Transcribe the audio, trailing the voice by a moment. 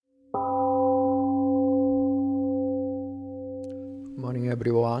Morning,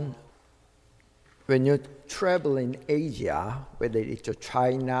 everyone. When you travel in Asia, whether it's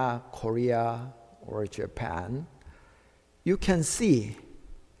China, Korea, or Japan, you can see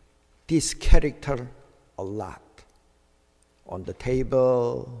this character a lot on the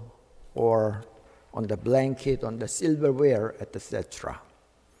table or on the blanket, on the silverware, etc.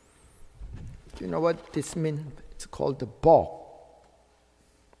 Do you know what this means? It's called the bok.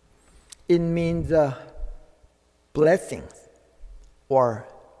 It means blessings or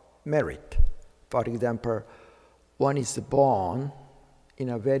merit. For example, one is born in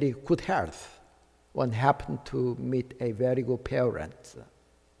a very good health. One happened to meet a very good parent,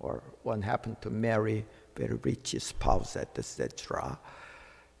 or one happened to marry very rich spouse, etc.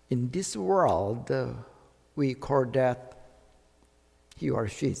 In this world, we call that he or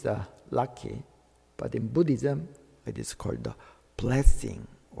she is lucky, but in Buddhism, it is called the blessing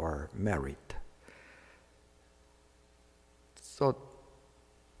or merit. So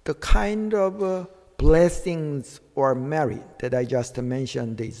the kind of blessings or merit that I just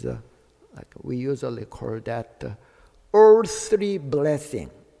mentioned is, we usually call that earthly blessing.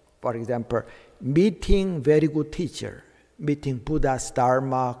 For example, meeting very good teacher, meeting Buddha's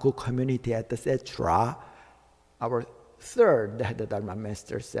Dharma, good community, etc. Our third the Dharma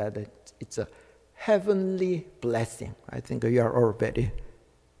master said that it's a heavenly blessing. I think you are all very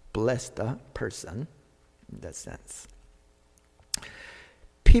blessed person in that sense.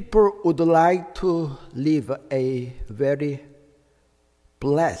 People would like to live a very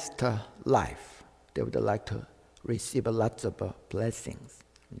blessed life. They would like to receive lots of blessings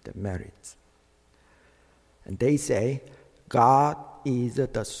and merits. And they say, God is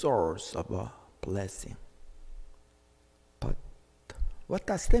the source of a blessing. But what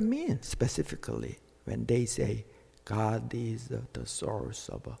does that mean specifically when they say God is the source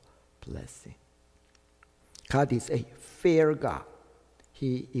of a blessing? God is a fair God.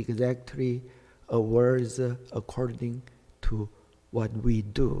 He exactly awards according to what we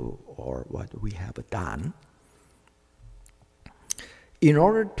do or what we have done. In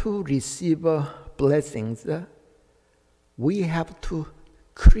order to receive blessings, we have to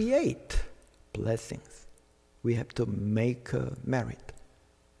create blessings. We have to make merit.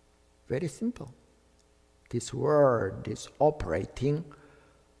 Very simple. This world is operating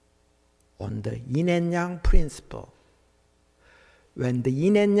on the yin and yang principle. When the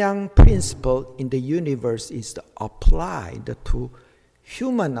yin and yang principle in the universe is applied to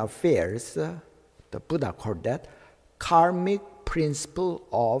human affairs, the Buddha called that karmic principle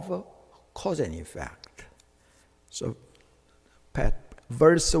of cause and effect. So, Pat,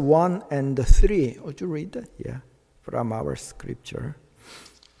 verse 1 and 3, would you read that? Yeah, from our scripture.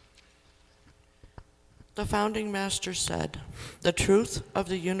 The founding master said, "The truth of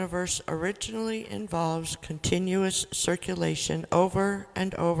the universe originally involves continuous circulation over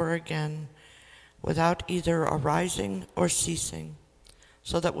and over again, without either arising or ceasing,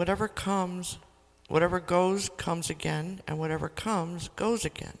 so that whatever goes comes again, and whatever comes goes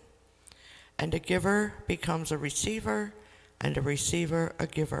again. And a giver becomes a receiver, and a receiver a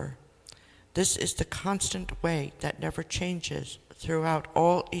giver. This is the constant way that never changes throughout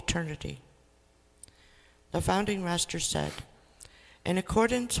all eternity." The founding master said, "In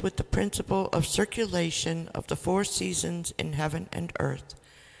accordance with the principle of circulation of the four seasons in heaven and earth,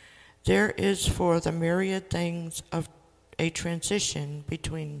 there is for the myriad things of a transition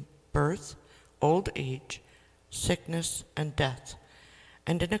between birth, old age, sickness, and death.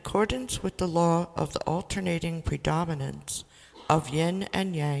 And in accordance with the law of the alternating predominance of yin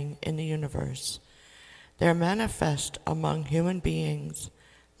and yang in the universe, there manifest among human beings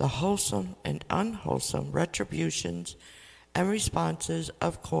the wholesome and unwholesome retributions and responses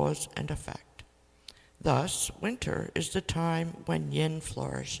of cause and effect. Thus, winter is the time when yin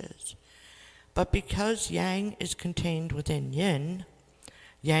flourishes. But because yang is contained within yin,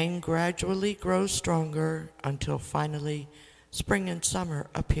 yang gradually grows stronger until finally spring and summer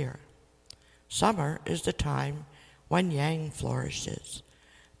appear. Summer is the time when yang flourishes.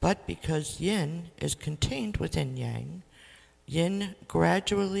 But because yin is contained within yang, yin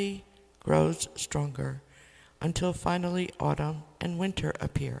gradually grows stronger until finally autumn and winter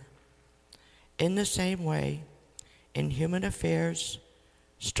appear. In the same way, in human affairs,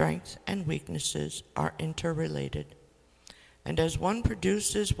 strength and weaknesses are interrelated. And as one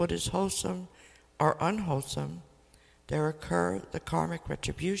produces what is wholesome or unwholesome, there occur the karmic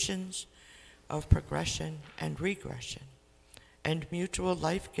retributions of progression and regression, and mutual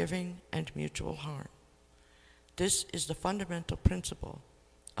life-giving and mutual harm. This is the fundamental principle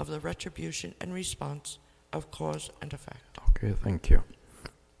of the retribution and response of cause and effect. Okay, thank you.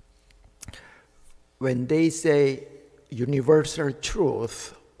 When they say universal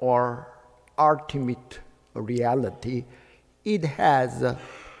truth or ultimate reality, it has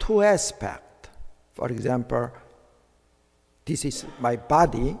two aspects. For example, this is my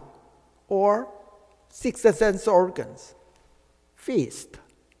body, or six sense organs, fist,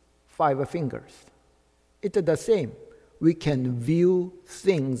 5 fingers. It's the same. We can view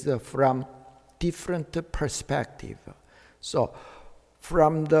things from different perspectives. So,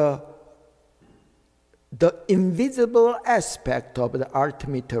 from the invisible aspect of the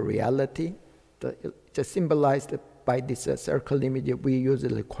ultimate reality, just symbolized by this circle image, we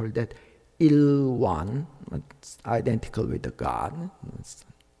usually call that Il-One, it's identical with the God.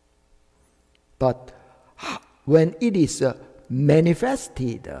 But when it is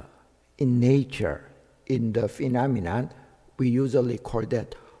manifested in nature, in the phenomenon, we usually call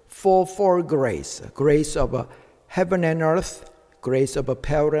that fourfold grace. Grace of heaven and earth, grace of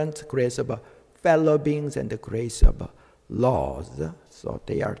parents, grace of fellow beings, and the grace of laws. So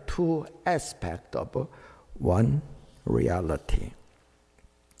they are two aspects of one reality.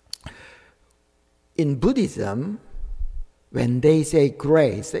 In Buddhism, when they say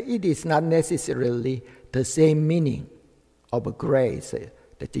grace, it is not necessarily the same meaning of grace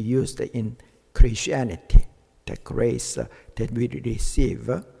that is used in Christianity, the grace that we receive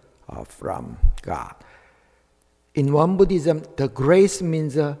from God. In one Buddhism, the grace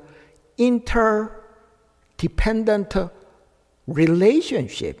means interdependent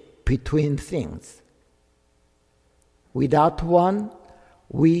relationship between things. Without one,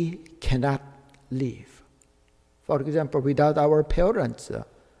 we cannot live. For example, without our parents,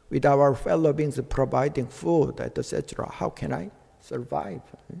 with our fellow beings providing food, etc., how can I survive?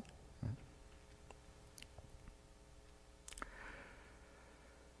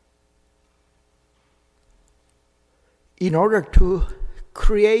 In order to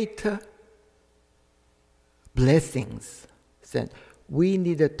create blessings, then we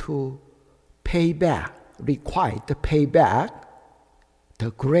need to pay back, required to pay back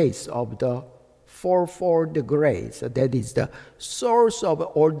the grace of the fourfold grace. That is the source of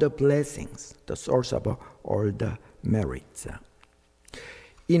all the blessings, the source of all the merits.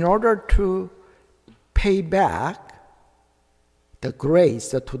 In order to pay back the grace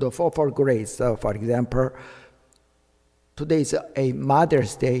to the fourfold grace, for example, today is a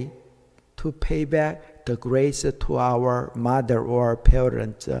Mother's Day, to pay back the grace to our mother or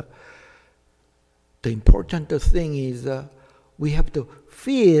parents. The important thing is we have to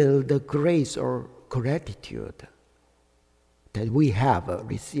feel the grace or gratitude that we have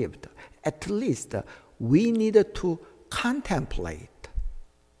received. At least we need to contemplate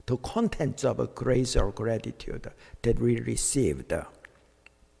the contents of grace or gratitude that we received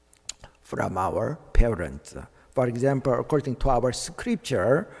from our parents. For example, according to our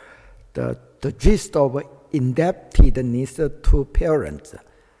scripture, the gist of indebtedness to parents,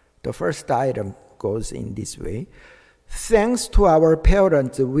 the first item goes in this way. Thanks to our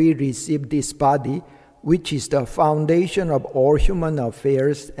parents, we receive this body, which is the foundation of all human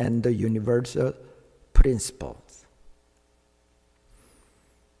affairs and the universal principles.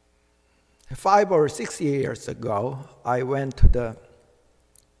 5 or 6 years ago, I went to the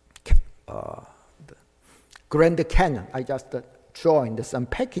Grand Canyon. I just joined some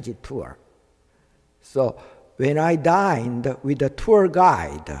package tour. So when I dined with the tour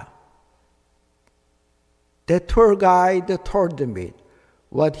guide, the tour guide told me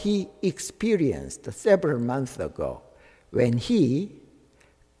what he experienced several months ago when he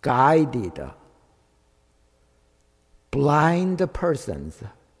guided blind persons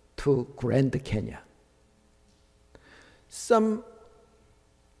to Grand Canyon. Some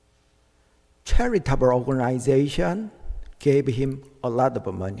charitable organization gave him a lot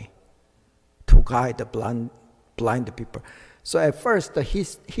of money to guide the blind people. So at first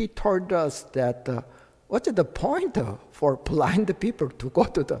he told us that what's the point for blind people to go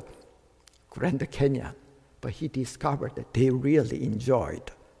to the Grand Canyon? But he discovered that they really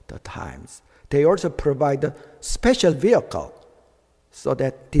enjoyed the times. They also provide a special vehicle so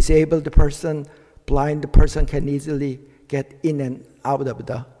that disabled person, blind person can easily get in and out of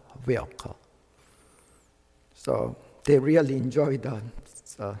the vehicle. So they really enjoyed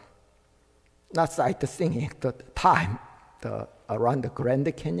not sightseeing, the time around the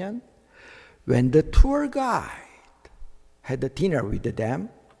Grand Canyon. When the tour guide had a dinner with them,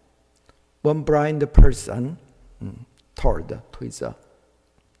 one blind person told to his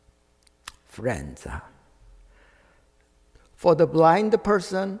friends, for the blind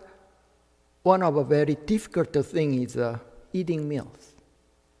person, one of the very difficult things is eating meals.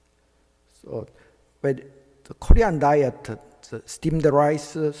 So with the Korean diet, the steamed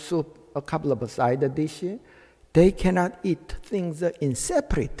rice, soup, a couple of side dishes, they cannot eat things in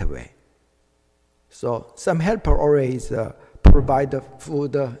separate way. So some helper always provide the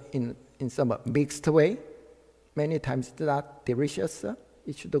food in some mixed way. Many times it's not delicious.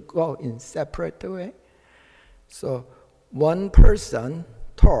 It should go in separate way. So one person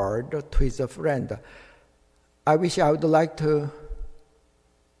told to his friend, I wish I would like to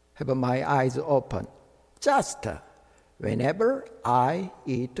have my eyes open just whenever I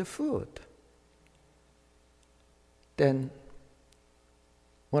eat food. Then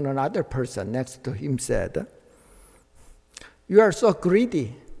another person next to him said, you are so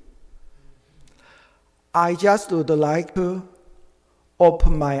greedy. I just would like to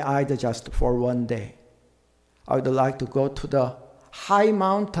open my eyes just for one day. I would like to go to the high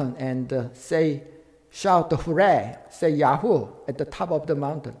mountain and shout hooray, say Yahoo at the top of the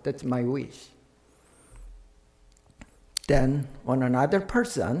mountain. That's my wish. Then another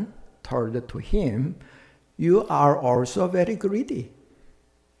person told to him, you are also very greedy.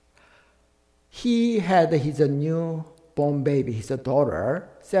 He had his newborn baby, his daughter,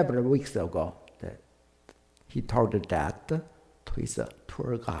 several weeks ago. He told that to his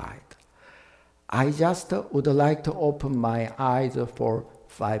tour guide. I just would like to open my eyes for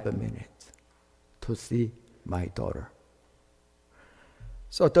 5 minutes to see my daughter.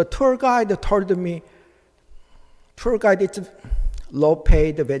 So the tour guide told me, it's a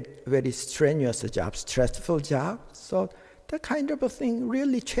low-paid, very strenuous job, stressful job. So that kind of a thing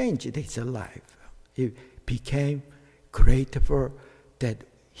really changed his life. He became grateful that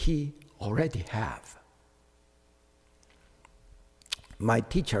he already have. My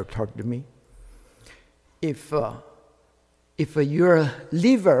teacher told me, if your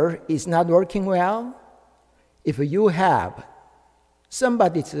liver is not working well, if you have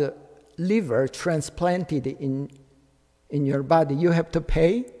somebody's liver transplanted in your body, you have to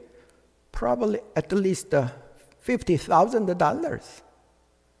pay probably at least $50,000.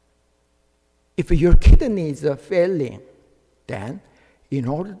 If your kidney is failing, then in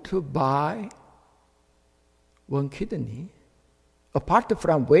order to buy one kidney, apart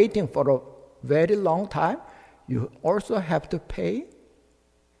from waiting for a very long time, you also have to pay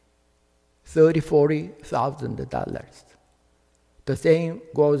 $30,000-$40,000. The same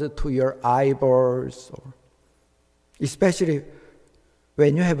goes to your eyeballs, or especially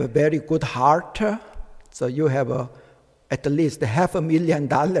when you have a very good heart, so you have at least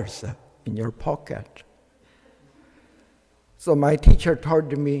 $500,000 in your pocket. So my teacher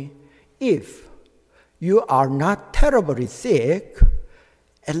told me, if you are not terribly sick,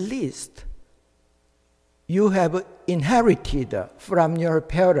 at least you have inherited from your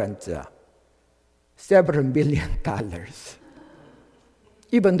parents several $1 million.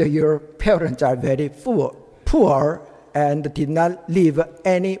 Even though your parents are very poor and did not leave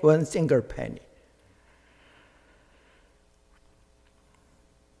any one single penny.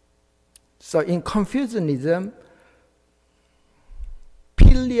 So in Confucianism,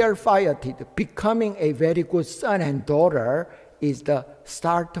 filial piety, becoming a very good son and daughter, is the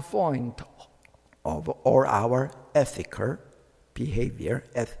start point of all our ethical behavior,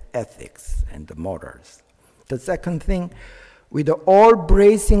 ethics and morals. The second thing, with all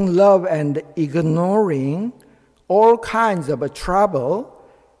bracing love and ignoring all kinds of trouble,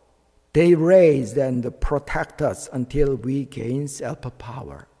 they raise and protect us until we gain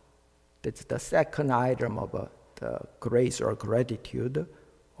self-power. That's the second item of the grace or gratitude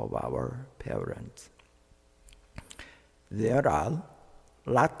of our parents. There are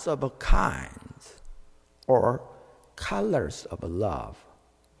lots of kinds or colors of love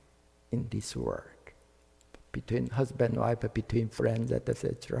in this world, between husband and wife, between friends,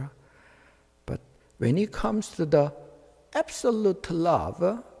 etc. But when it comes to the absolute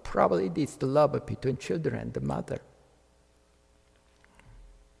love, probably it is the love between children and the mother.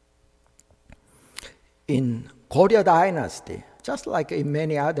 In Goryeo Dynasty, just like in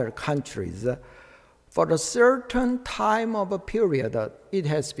many other countries, for a certain time of a period, it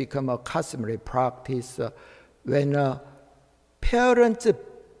has become a customary practice when parents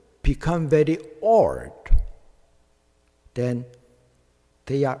become very old, then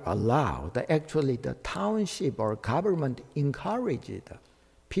they are allowed, actually the township or government encouraged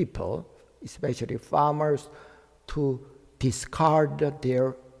people, especially farmers, to discard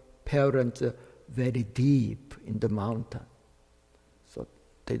their parents very deep in the mountain. So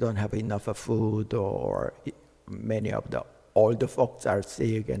they don't have enough food, or many of the older folks are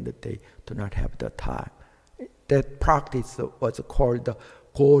sick and they do not have the time. That practice was called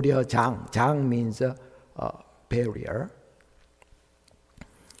Goryeo Jang. Jang means barrier.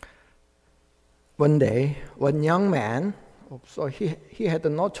 One day, one young man, so he had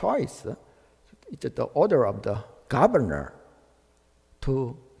no choice. it's the order of the governor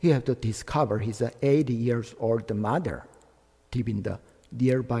he had to discover his 80 years old mother living in the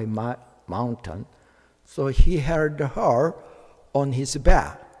nearby mountain. So he held her on his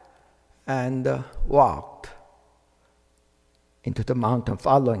back and walked into the mountain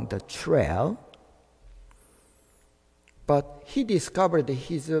following the trail. But he discovered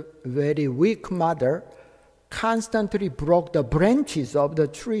his very weak mother constantly broke the branches of the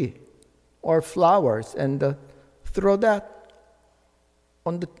tree or flowers and throw that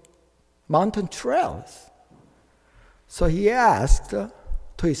on the mountain trails. So he asked to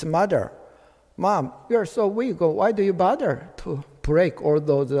his mother, "Mom, you're so weak. Why do you bother to break all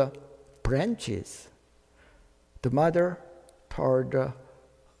those branches?" The mother told,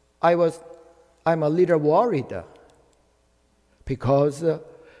 I'm a little worried because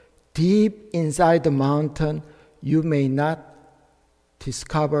deep inside the mountain, you may not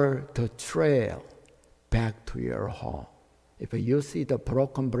discover the trail back to your home. If you see the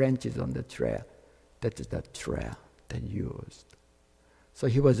broken branches on the trail, that is the trail that you used. So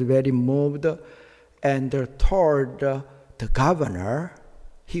he was very moved and told the governor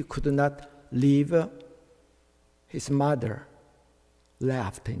he could not leave his mother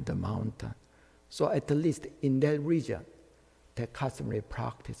left in the mountain. So at least in that region, the customary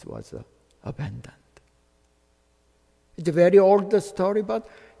practice was abandoned. It's a very old story, but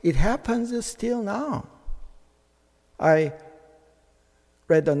it happens still now. I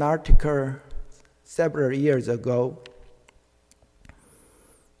read an article several years ago.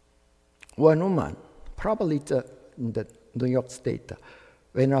 One woman, probably in the New York State,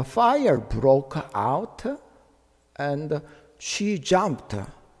 when a fire broke out, and she jumped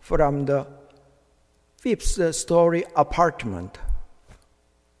from the fifth-story apartment,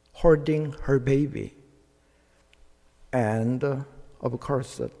 holding her baby. And of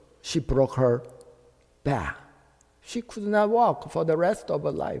course, she broke her back. She could not walk for the rest of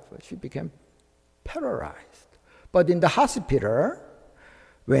her life. She became paralyzed. But in the hospital,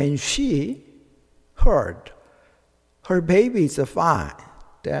 when she heard her baby is fine,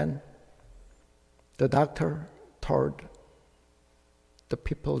 then the doctor told the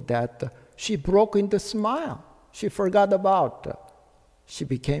people that she broke into smile. She forgot about she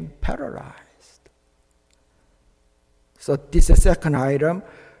became paralyzed. So this is the second item,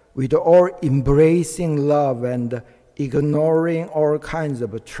 with all embracing love and ignoring all kinds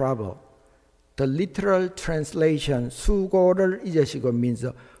of trouble. The literal translation, 수고를 잊으시고, means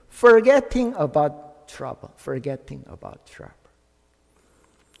forgetting about trouble, forgetting about trouble.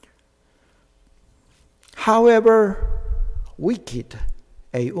 However wicked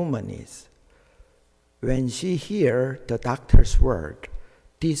a woman is, when she hears the doctor's word,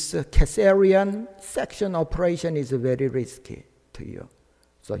 this cesarean section operation is very risky to you.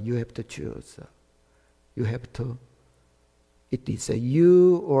 So you have to choose. It is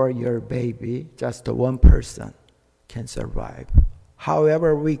you or your baby, just one person can survive.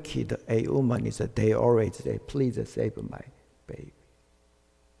 However wicked a woman is, they always say, "Please save my baby."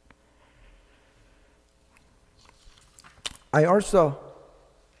 I also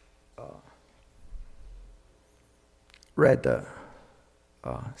read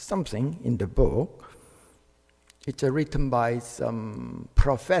something in the book. It's written by some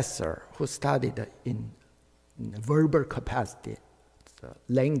professor who studied in verbal capacity,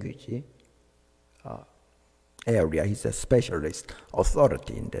 language area. He's a specialist,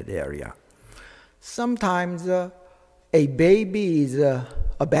 authority in that area. Sometimes a baby is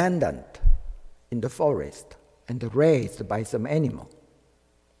abandoned in the forest and raised by some animal,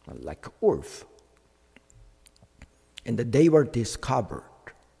 like wolf. And they were discovered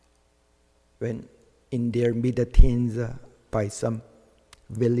when in their mid-teens by some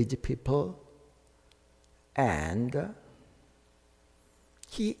village people, and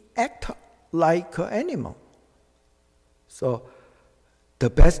he acted like an animal. So the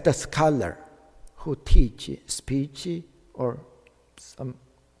best scholar who teach speech or some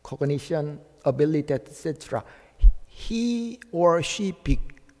cognition ability, etc., he or she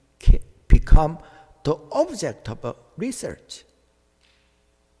become the object of research.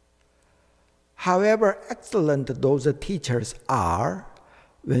 However excellent those teachers are,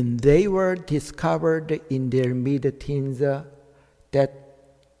 when they were discovered in their mid-teens, that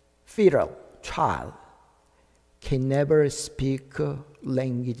feral child can never speak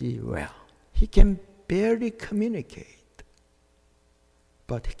language well. He can barely communicate,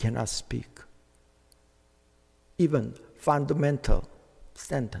 but he cannot speak even fundamental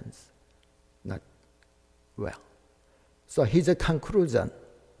sentence, not well. So his conclusion: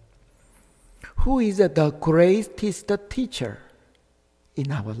 who is the greatest teacher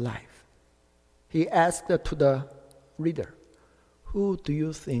in our life? He asked to the reader, who do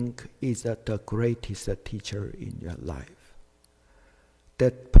you think is the greatest teacher in your life?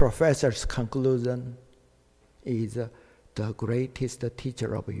 That professor's conclusion is the greatest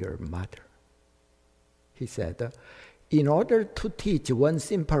teacher of your mother. He said, in order to teach one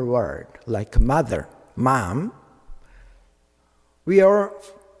simple word like mother, mom, we all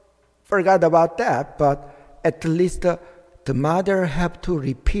forgot about that, but at least the mother have to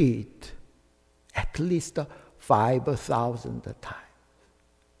repeat at least 5,000 times.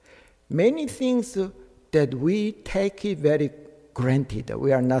 Many things that we take it very granted.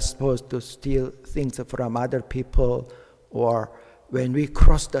 We are not supposed to steal things from other people, or when we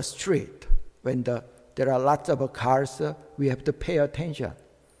cross the street, when there are lots of cars, we have to pay attention.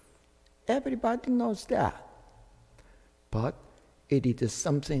 Everybody knows that. But it is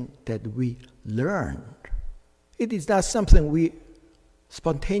something that we learned. It is not something we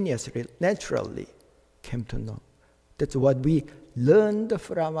spontaneously, naturally came to know. That's what we learned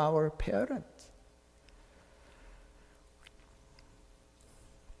from our parents.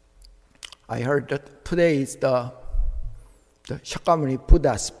 I heard that today is the Shakyamuni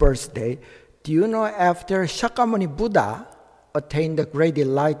Buddha's birthday. Do you know after Shakyamuni Buddha attained the great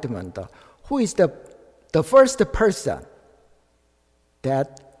enlightenment, who is the first person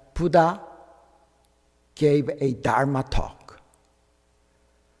that Buddha gave a Dharma talk?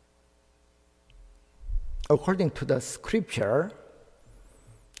 According to the scripture,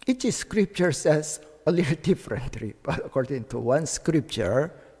 each scripture says a little differently, but according to one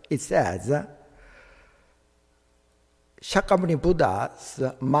scripture, it says, Shakyamuni Buddha's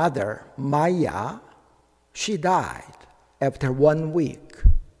mother, Maya, she died after 1 week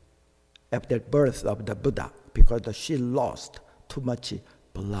after birth of the Buddha because she lost too much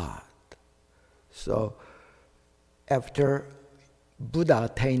blood. So after Buddha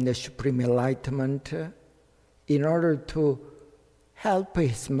attained the supreme enlightenment, in order to help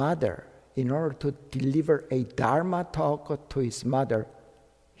his mother, in order to deliver a Dharma talk to his mother,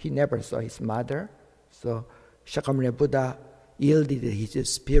 he never saw his mother, so Shakyamuni Buddha yielded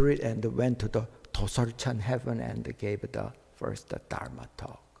his spirit and went to the Tosorchan heaven and gave the first Dharma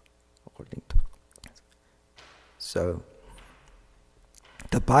talk. According to so,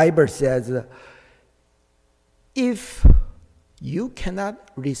 the Bible says, if you cannot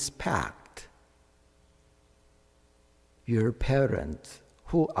respect your parents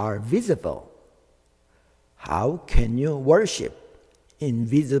who are visible, how can you worship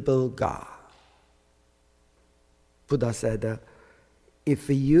invisible God? Buddha said, if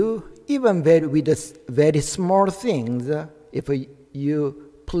you, even with very small things, if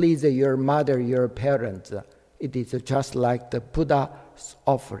you please your mother, your parents, it is just like the Buddha's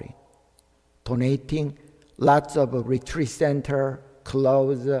offering, donating lots of retreat center,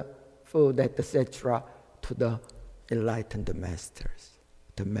 clothes, food, etc. to the enlightened masters.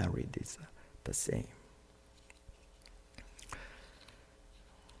 The merit is the same.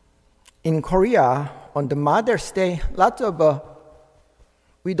 In Korea, on the Mother's Day, lots of,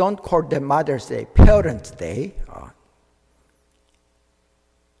 we don't call them Mother's Day, Parents' Day.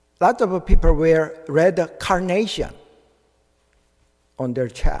 Lots of people wear red carnation on their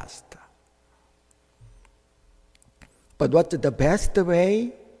chest. But what's the best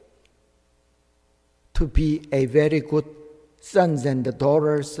way to be a very good sons and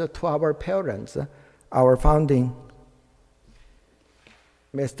daughters to our parents? Our founding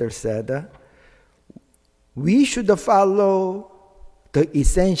master said, we should follow the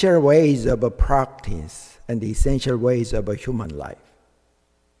essential ways of practice and the essential ways of a human life.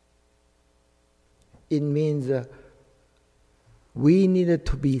 It means we need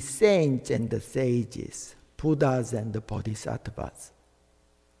to be saints and sages, Buddhas and Bodhisattvas.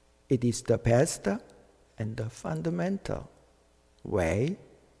 It is the best and the fundamental way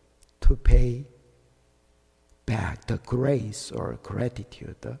to pay back the grace or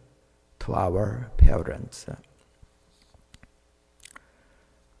gratitude to our parents.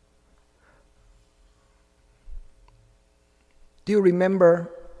 Do you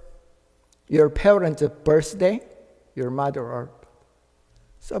remember your parents' birthday? Your mother or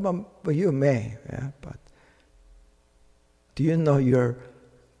some of you may, yeah, but do you know your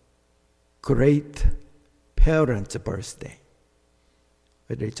great parents' birthday?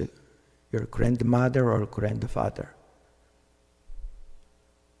 Whether it's your grandmother or grandfather.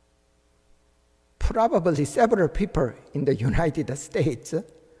 Probably several people in the United States,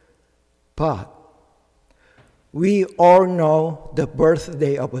 but we all know the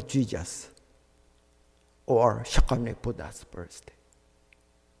birthday of Jesus or Shakyamuni Buddha's birthday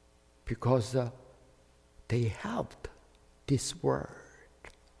because they helped this world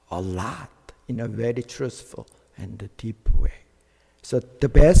a lot in a very truthful and deep way. So the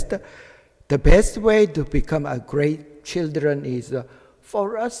best way to become a great children is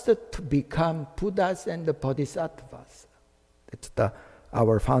for us to become Buddhas and Bodhisattvas. That's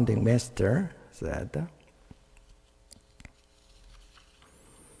our founding master said.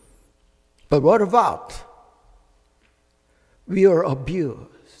 But what about? We are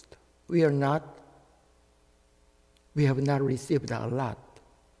abused. We have not received a lot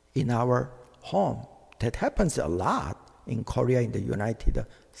in our home. That happens a lot in Korea, in the United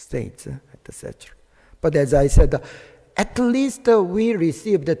States, etc. But as I said, at least we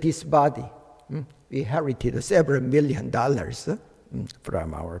received this body. We inherited several $1 million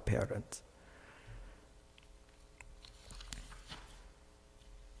from our parents.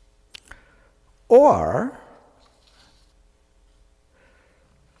 Or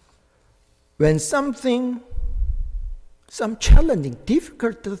when some challenging,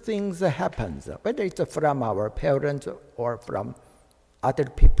 difficult things happens, whether it's from our parents or from other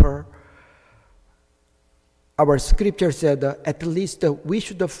people, our scripture said at least we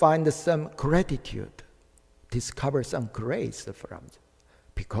should find some gratitude, discover some grace from them.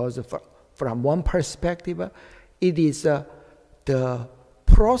 Because from one perspective, it is the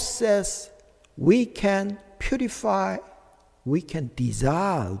process we can purify, we can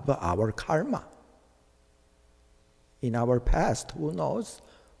dissolve our karma. In our past, who knows,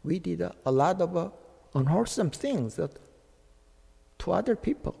 we did a lot of unwholesome things to other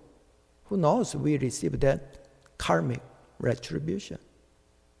people. Who knows, we received that karmic retribution.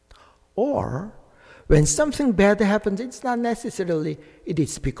 Or, when something bad happens, it's not necessarily, it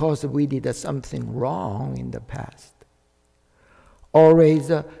is because we did something wrong in the past. Always,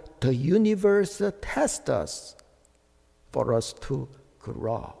 the universe tests us for us to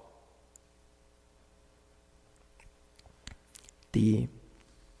grow.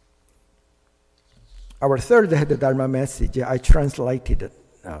 Our third head Dharma message, I translated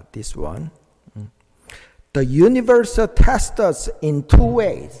this one. The universe tests us in two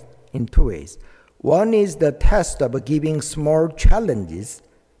ways. One is the test of giving small challenges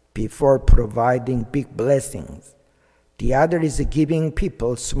before providing big blessings. The other is giving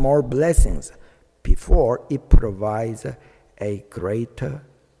people small blessings before it provides a great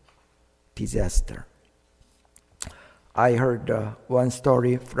disaster. I heard one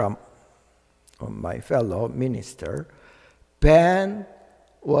story from my fellow minister. Ben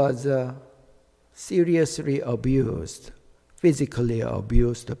was seriously abused, physically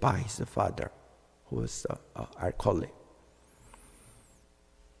abused by his father, who was an alcoholic.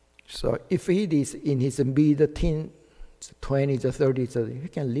 So if he is in his mid-teens, 20s or 30s, he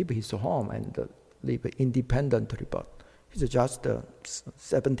can leave his home and live independently, but he's just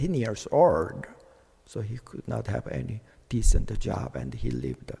 17 years old, so he could not have any decent job, and he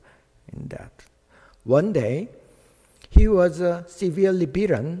lived in that. One day, he was severely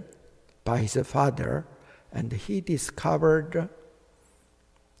beaten by his father, and he discovered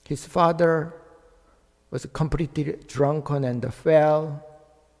his father was completely drunken and fell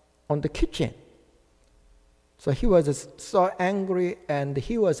on the kitchen. So he was so angry, and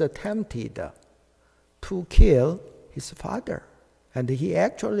he was tempted to kill his father. And he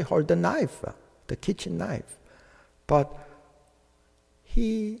actually held the knife, the kitchen knife. But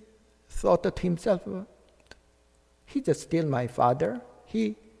he thought to himself, he just still my father.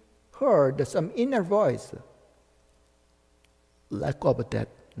 He heard some inner voice, let go of that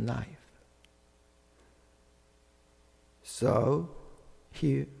knife. So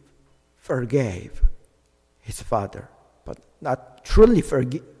he forgave his father, but not truly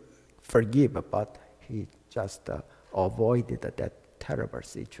forgive, but he just avoided that terrible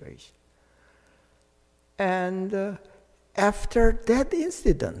situation. And after that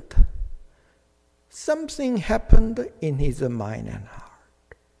incident, something happened in his mind and heart.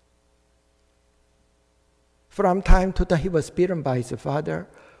 From time to time, he was beaten by his father,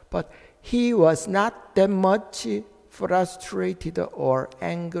 but he was not that much frustrated or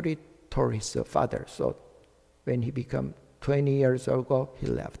angry toward his father. So when he became 20 years ago, he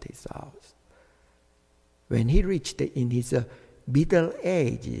left his house. When he reached in his middle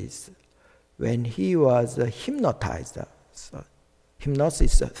ages, when he was hypnotized, so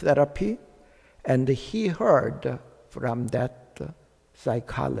hypnosis therapy, and he heard from that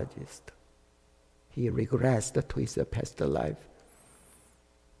psychologist, he regressed to his past life.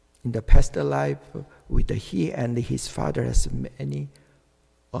 In the past life, with he and his father has many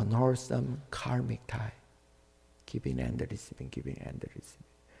unwholesome karmic tie. Giving and receiving, giving and receiving.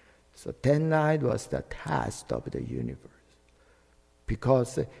 So that night was the test of the universe.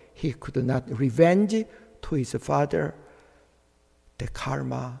 Because he could not revenge to his father, the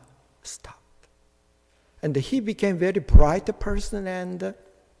karma stopped. And he became very bright person, and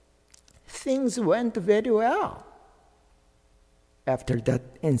things went very well after that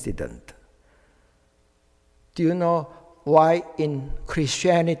incident. Do you know why in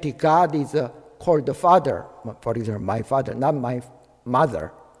Christianity God is called the Father? For example, my father, not my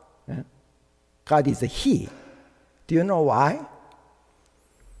mother. God is a He. Do you know why?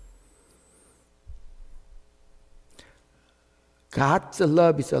 God's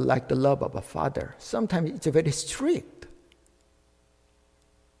love is like the love of a father. Sometimes it's very strict.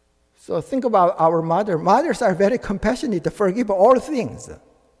 So think about our mother. Mothers are very compassionate, forgive all things.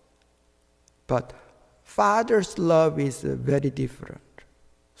 But father's love is very different.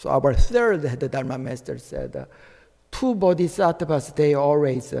 So our third head Dharma master said, two bodhisattvas, they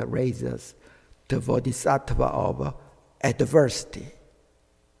always raise us. The bodhisattva of adversity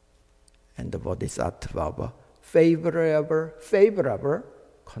and the bodhisattva of favorable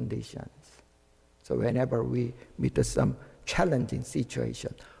conditions. So whenever we meet some challenging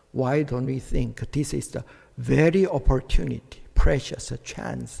situation, why don't we think this is the very opportunity, precious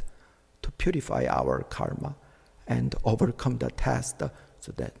chance to purify our karma and overcome the test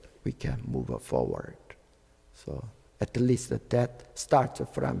so that we can move forward. So at least that starts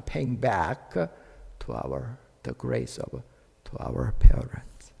from paying back to the grace of to our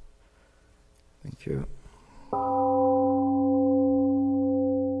parents. Thank you.